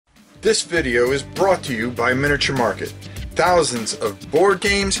This video is brought to you by Miniature Market. Thousands of board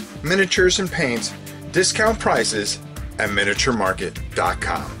games, miniatures, and paints, discount prices at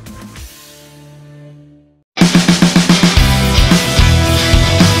miniaturemarket.com.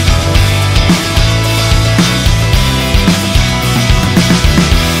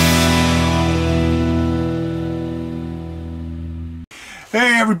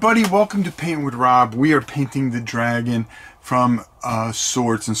 Hey everybody, welcome to Paint with Rob. We are painting the dragon from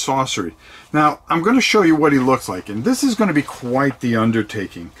Swords and Sorcery. Now, I'm going to show you what he looks like, and this is going to be quite the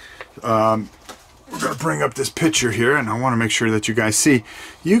undertaking. We're going to bring up this picture here, and I want to make sure that you guys see.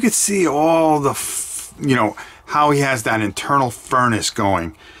 You can see all the, how he has that internal furnace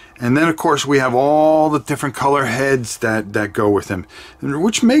going. And then, of course, we have all the different color heads that go with him,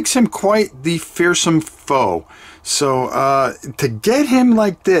 which makes him quite the fearsome foe. So to get him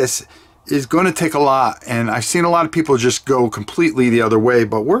like this is going to take a lot, and I've seen a lot of people just go completely the other way,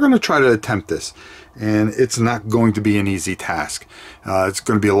 but we're going to try to attempt this, and it's not going to be an easy task. It's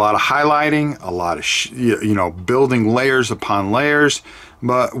going to be a lot of highlighting, a lot of building layers upon layers,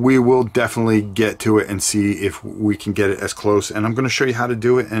 but we will definitely get to it and see if we can get it as close. And I'm going to show you how to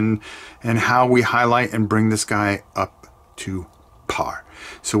do it and how we highlight and bring this guy up to par.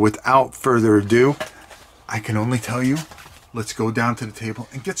 So without further ado, I can only tell you, let's go down to the table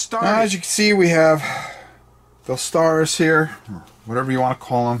and get started. Now, as you can see, we have Vastaryous here, or whatever you want to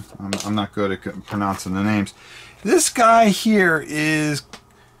call him. I'm not good at pronouncing the names. This guy here is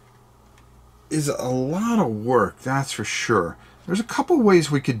a lot of work, that's for sure. There's a couple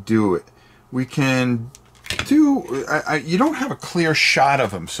ways we could do it. We can do, you don't have a clear shot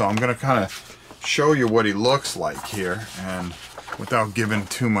of him, so I'm going to kind of show you what he looks like here, and without giving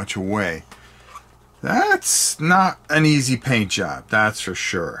too much away. That's not an easy paint job, that's for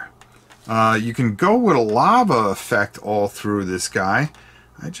sure. You can go with a lava effect all through this guy.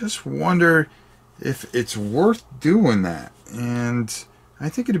 I just wonder if it's worth doing that. And I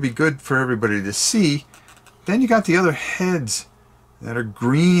think it'd be good for everybody to see. Then you got the other heads that are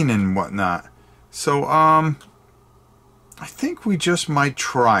green and whatnot. So, I think we just might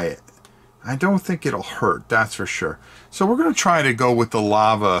try it. I don't think it'll hurt, that's for sure. So we're going to try to go with the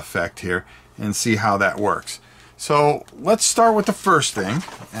lava effect here and see how that works. So let's start with the first thing,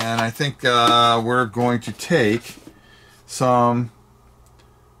 and I think we're going to take some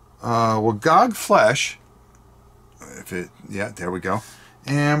Wagog flesh. There we go.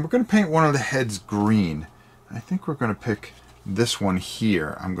 And we're going to paint one of the heads green. I think we're going to pick this one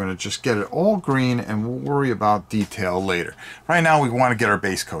here. I'm going to just get it all green, and we'll worry about detail later. Right now we want to get our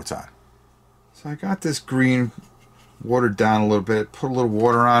base coats on. So I got this green watered down a little bit, put a little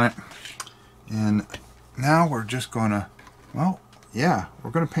water on it. And now we're just going to, we're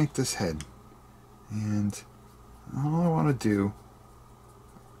going to paint this head. And all I want to do,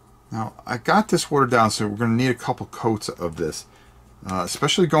 now I got this watered down, so we're going to need a couple coats of this,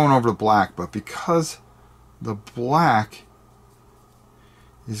 especially going over the black, but because the black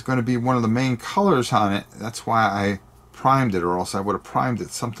is going to be one of the main colors on it, that's why I primed it, or else I would have primed it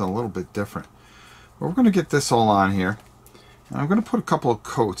something a little bit different. But we're going to get this all on here. And I'm going to put a couple of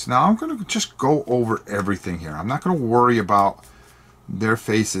coats. Now I'm going to just go over everything here. I'm not going to worry about their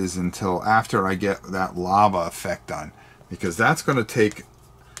faces until after I get that lava effect done, because that's going to take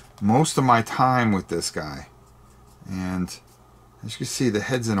most of my time with this guy. And as you can see, the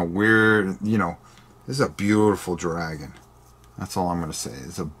head's in a weird, this is a beautiful dragon. That's all I'm going to say.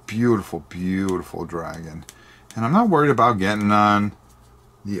 It's a beautiful, beautiful dragon. And I'm not worried about getting on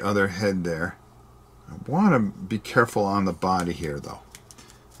the other head there. I want to be careful on the body here, though.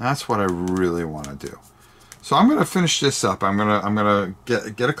 That's what I really want to do. So I'm going to finish this up. I'm gonna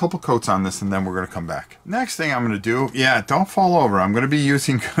get a couple coats on this, and then we're going to come back. Next thing I'm going to do, don't fall over. I'm going to be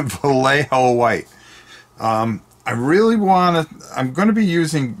using Vallejo white. I'm going to be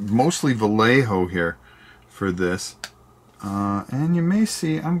using mostly Vallejo here for this. And you may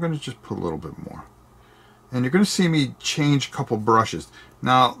see, I'm going to just put a little bit more. And you're going to see me change a couple brushes.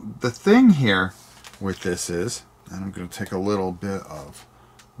 Now, the thing here with this is, and I'm going to take a little bit of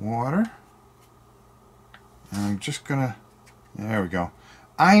water, and I'm just going to, there we go.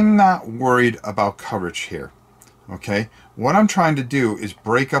 I'm not worried about coverage here, okay? What I'm trying to do is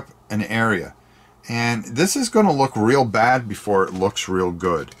break up an area, and this is going to look real bad before it looks real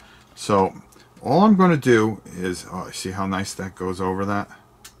good. So all I'm going to do is, see how nice that goes over that?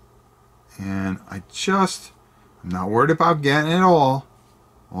 And I'm not worried about getting it all.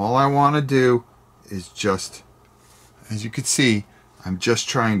 All I want to do is just, as you can see, I'm just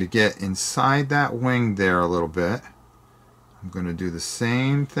trying to get inside that wing there a little bit. I'm going to do the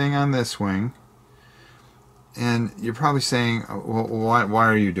same thing on this wing. And you're probably saying, well, why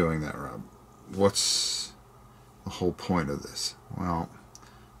are you doing that, Rob? What's the whole point of this? Well,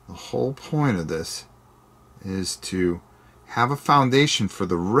 the whole point of this is to have a foundation for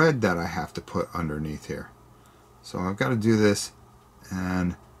the red that I have to put underneath here. So I've got to do this,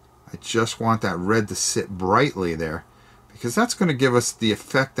 and I just want that red to sit brightly there, because that's going to give us the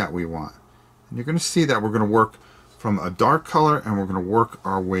effect that we want. And you're going to see that we're going to work from a dark color, and we're going to work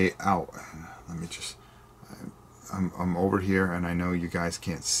our way out. Let me just, I'm over here, and I know you guys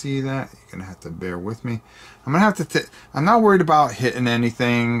can't see that. You're going to have to bear with me. I'm going to have to, I'm not worried about hitting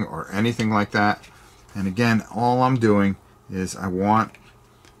anything or anything like that. And again, all I'm doing is I want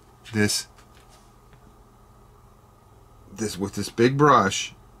this with this big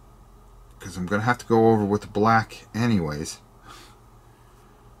brush, because I'm going to have to go over with the black anyways.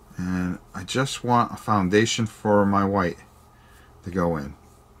 And I just want a foundation for my white to go in.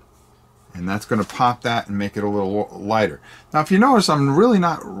 And that's going to pop that and make it a little lighter. Now, if you notice, I'm really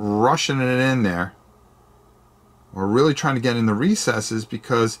not rushing it in there, or really trying to get in the recesses,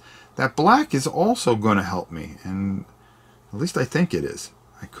 because that black is also going to help me. And at least I think it is.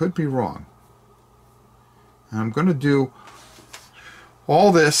 I could be wrong. And I'm going to do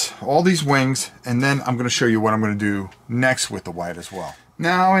all this, all these wings, and then I'm going to show you what I'm going to do next with the white as well.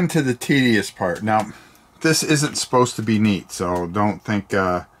 Now into the tedious part. Now, this isn't supposed to be neat, so don't think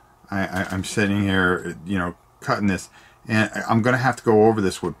I'm sitting here, you know, cutting this. And I'm going to have to go over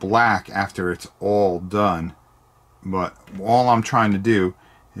this with black after it's all done. But all I'm trying to do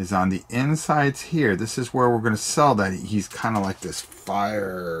is on the insides here, this is where we're going to sell that he's kind of like this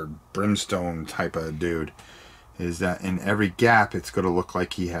fire brimstone type of dude, is that in every gap it's going to look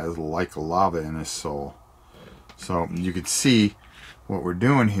like he has like lava in his soul. So you can see what we're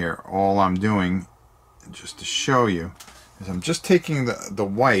doing here. All I'm doing, just to show you, is I'm just taking the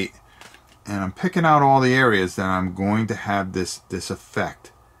white, and I'm picking out all the areas that I'm going to have this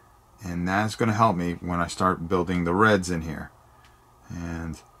effect. And that's going to help me when I start building the reds in here.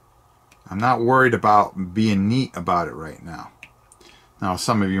 And I'm not worried about being neat about it right now. Now,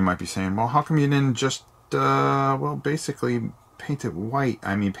 some of you might be saying, well, how come you didn't just, well, basically paint it white?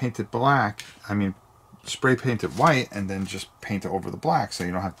 I mean, paint it black. I mean, spray paint it white and then just paint it over the black, so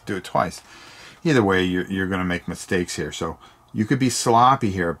you don't have to do it twice. Either way, you're going to make mistakes here. So you could be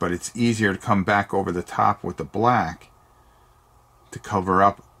sloppy here, but it's easier to come back over the top with the black to cover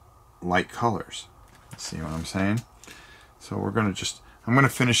up light colors. See what I'm saying? So we're going to just, I'm going to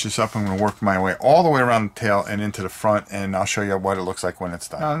finish this up. I'm going to work my way all the way around the tail and into the front, and I'll show you what it looks like when it's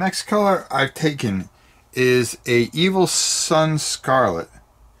done. Now, the next color I've taken is a Evil Sun Scarlet,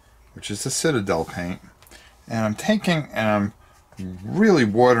 which is the Citadel paint. And I'm taking and I'm really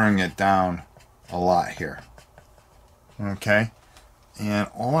watering it down a lot here. Okay? And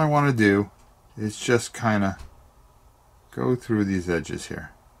all I want to do is just kind of go through these edges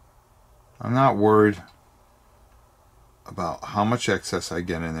here. I'm not worried about how much excess I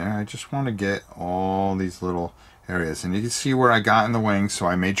get in there. I just want to get all these little areas. And you can see where I got in the wings, so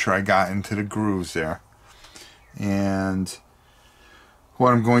I made sure I got into the grooves there. And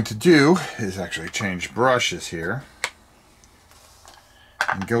what I'm going to do is actually change brushes here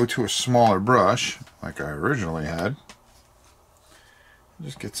and go to a smaller brush like I originally had.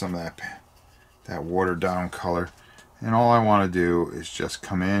 Just get some of that watered down color. And all I want to do is just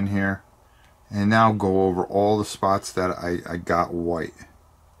come in here and now go over all the spots that I got white.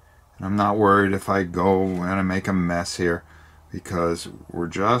 And I'm not worried if I go and I make a mess here, because we're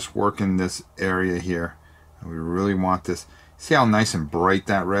just working this area here. And we really want this. See how nice and bright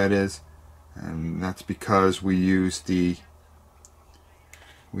that red is? And that's because we use the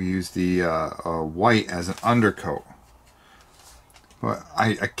white as an undercoat. But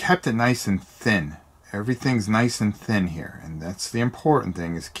I kept it nice and thin. Everything's nice and thin here, and that's the important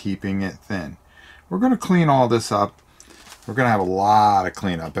thing, is keeping it thin. We're going to clean all this up. We're going to have a lot of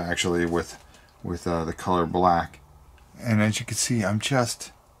cleanup actually with the color black. And as you can see, I'm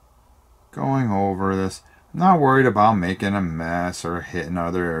just going over this. I'm not worried about making a mess or hitting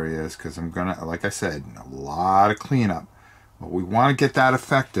other areas, because I'm going to, like I said, a lot of cleanup. But we want to get that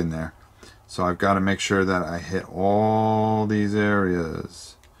effect in there. So I've got to make sure that I hit all these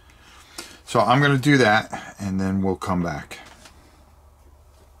areas. So I'm going to do that, and then we'll come back.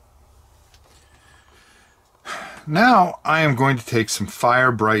 Now I am going to take some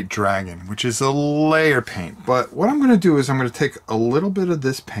Fire Bright Dragon, which is a layer paint. But what I'm going to do is I'm going to take a little bit of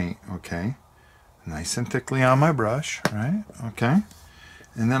this paint, okay, nice and thickly on my brush, right, okay,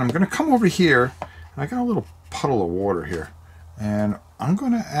 and then I'm going to come over here, and I got a little puddle of water here, and I'm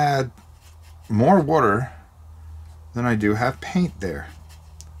going to add more water than I do have paint there.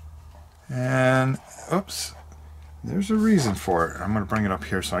 And oops, There's a reason for it. I'm going to bring it up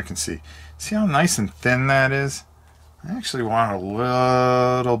here so I can see. See how nice and thin that is? I actually want a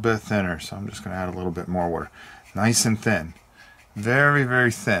little bit thinner, so I'm just going to add a little bit more water. Nice and thin. Very,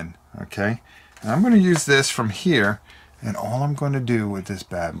 very thin. Okay? And I'm going to use this from here, and all I'm going to do with this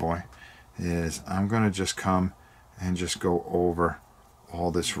bad boy is I'm going to just come and just go over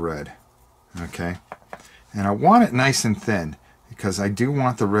all this red. Okay? And I want it nice and thin because I do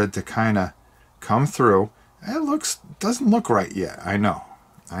want the red to kind of come through. It doesn't look right yet. I know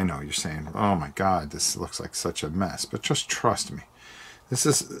you're saying, oh my God, this looks like such a mess, but just trust me. This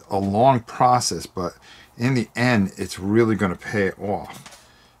is a long process, but in the end, it's really going to pay it off.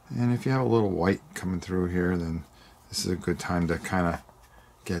 And if you have a little white coming through here, then this is a good time to kind of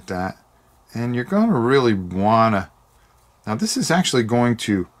get that. And you're going to really want to, now this is actually going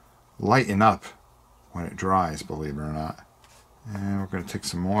to lighten up when it dries, believe it or not. And we're going to take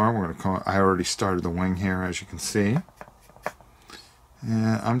some more. We're going to I already started the wing here, as you can see. And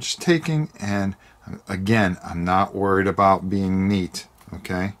I'm just taking, and again, I'm not worried about being neat,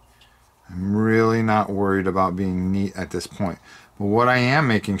 okay? I'm really not worried about being neat at this point. But what I am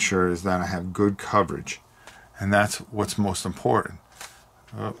making sure is that I have good coverage. And that's what's most important.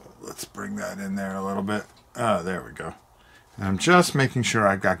 Oh, let's bring that in there a little bit. Oh, there we go. And I'm just making sure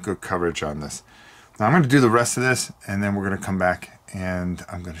I've got good coverage on this. Now I'm going to do the rest of this, and then we're going to come back and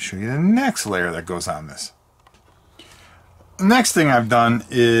I'm going to show you the next layer that goes on this. The next thing I've done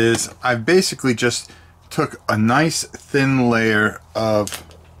is I've basically just took a nice thin layer of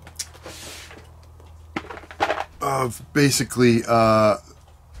basically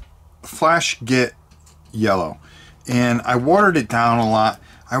Flash Git yellow, and I watered it down a lot.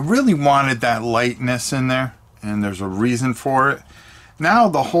 I really wanted that lightness in there, and there's a reason for it. Now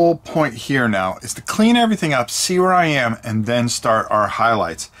the whole point here now is to clean everything up, see where I am, and then start our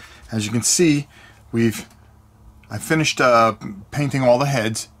highlights. As you can see, I finished painting all the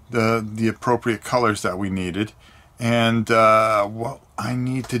heads, the appropriate colors that we needed, and what I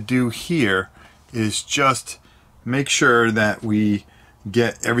need to do here is just make sure that we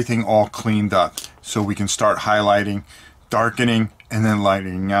get everything all cleaned up so we can start highlighting, darkening, and then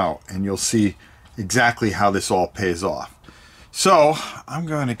lightening out, and you'll see exactly how this all pays off. So I'm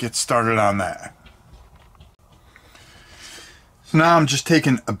going to get started on that. So now I'm just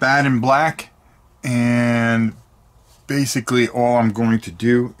taking a Bad in Black, and basically all I'm going to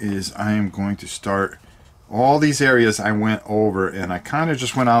do is I am going to start all these areas I went over, and I kind of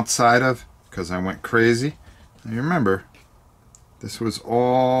just went outside of because I went crazy. Now you remember, this was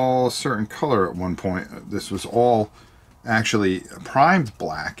all a certain color at one point. This was all actually primed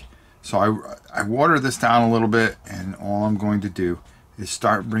black. So I water this down a little bit, and all I'm going to do is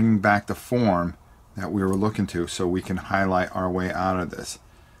start bringing back the form that we were looking to so we can highlight our way out of this.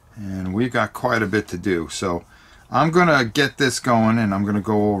 And we've got quite a bit to do. So I'm going to get this going, and I'm going to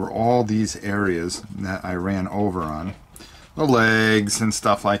go over all these areas that I ran over on. The legs and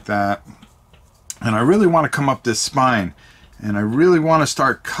stuff like that. And I really want to come up this spine, and I really want to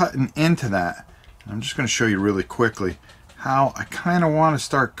start cutting into that. I'm just going to show you really quickly how I kind of want to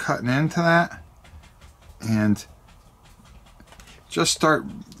start cutting into that and just start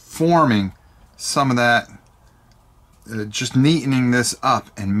forming some of that, just neatening this up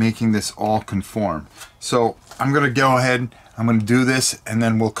and making this all conform. So I'm going to go ahead, I'm going to do this, and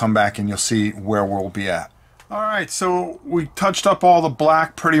then we'll come back and you'll see where we'll be at. Alright, so we touched up all the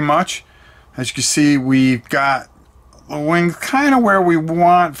black pretty much. As you can see, we've got the wings kind of where we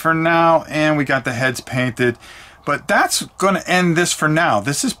want for now, and we got the heads painted. But that's going to end this for now.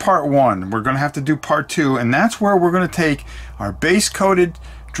 This is part one. We're going to have to do part two, and that's where we're going to take our base coated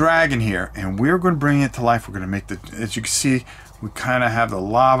dragon here, and we're going to bring it to life. We're going to make the, as you can see, we kind of have the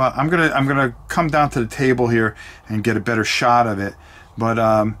lava. I'm gonna come down to the table here and get a better shot of it.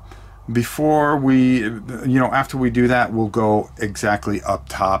 But before we, after we do that, we'll go exactly up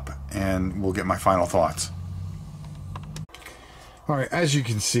top, and we'll get my final thoughts. All right, as you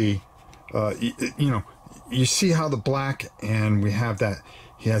can see, you see how the black, and we have that,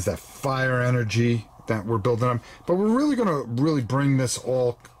 he has that fire energy that we're building up, but we're really going to bring this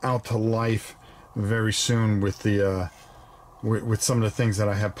all out to life very soon with the with some of the things that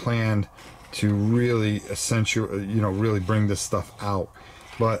I have planned to really really bring this stuff out.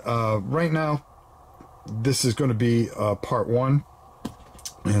 But right now, this is going to be part one,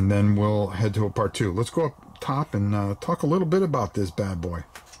 and then we'll head to a part two. Let's go up top and talk a little bit about this bad boy.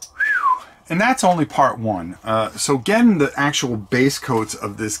 And that's only part one. So getting the actual base coats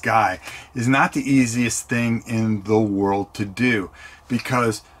of this guy is not the easiest thing in the world to do,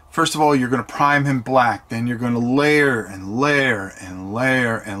 because first of all, you're going to prime him black, then you're going to layer and layer and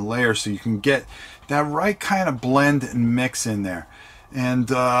layer and layer so you can get that right kind of blend and mix in there. And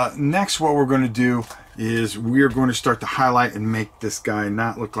next what we're going to do is we're going to start to highlight and make this guy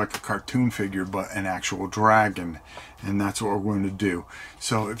not look like a cartoon figure but an actual dragon, and that's what we're going to do.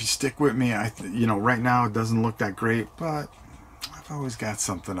 So if you stick with me, you know, right now it doesn't look that great, but I've always got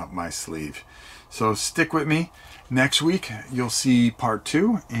something up my sleeve. So stick with me. Next week you'll see part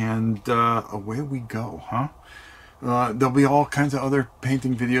 2, and away we go, huh? There'll be all kinds of other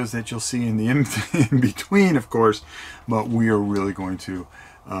painting videos that you'll see in the in between, of course, but we are really going to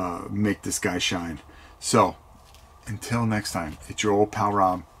make this guy shine. So until next time, it's your old pal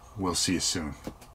Rob. We'll see you soon.